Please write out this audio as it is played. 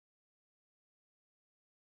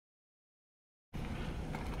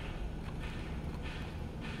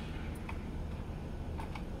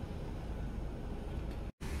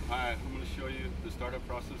the startup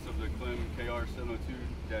process of the KLEMM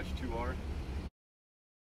KR702-2R.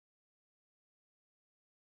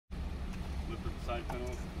 Lift up the side panel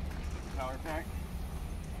of the power pack.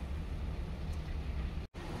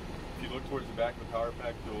 If you look towards the back of the power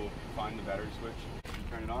pack, you'll find the battery switch. You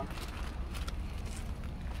turn it on.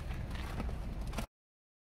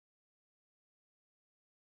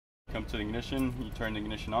 Come to the ignition, you turn the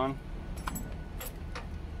ignition on.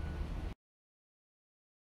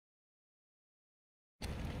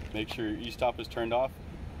 Make sure your e-stop is turned off.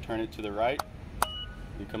 Turn it to the right.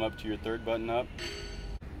 You come up to your third button up.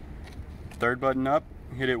 Third button up,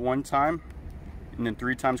 hit it one time, and then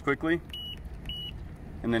 3 times quickly.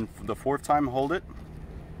 And then the 4th time, hold it.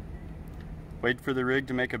 Wait for the rig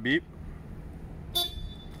to make a beep.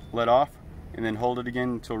 Let off, and then hold it again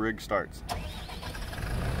until rig starts.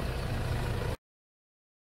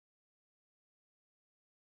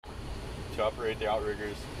 To operate the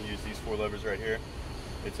outriggers, you use these 4 levers right here.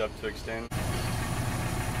 It's up to extend.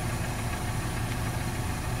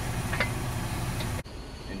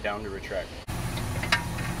 And down to retract.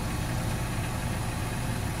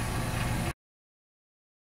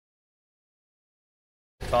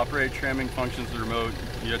 To operate tramming functions of the remote,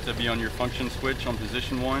 you have to be on your function switch on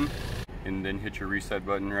position 1, and then hit your reset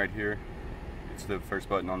button right here. It's the first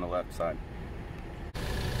button on the left side.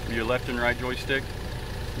 For your left and right joystick,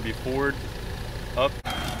 it'll be forward, up,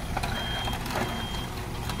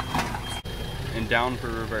 and down for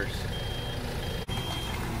reverse.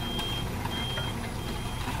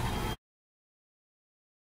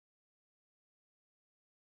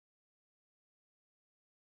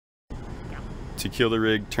 To kill the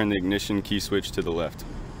rig, turn the ignition key switch to the left.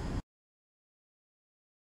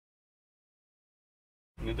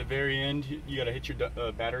 And at the very end, you gotta hit your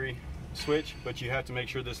battery switch, but you have to make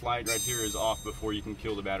sure this light right here is off before you can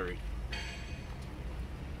kill the battery.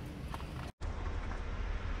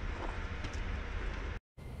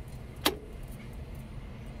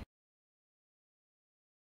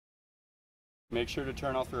 Make sure to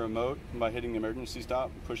turn off the remote by hitting the emergency stop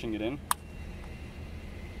and pushing it in.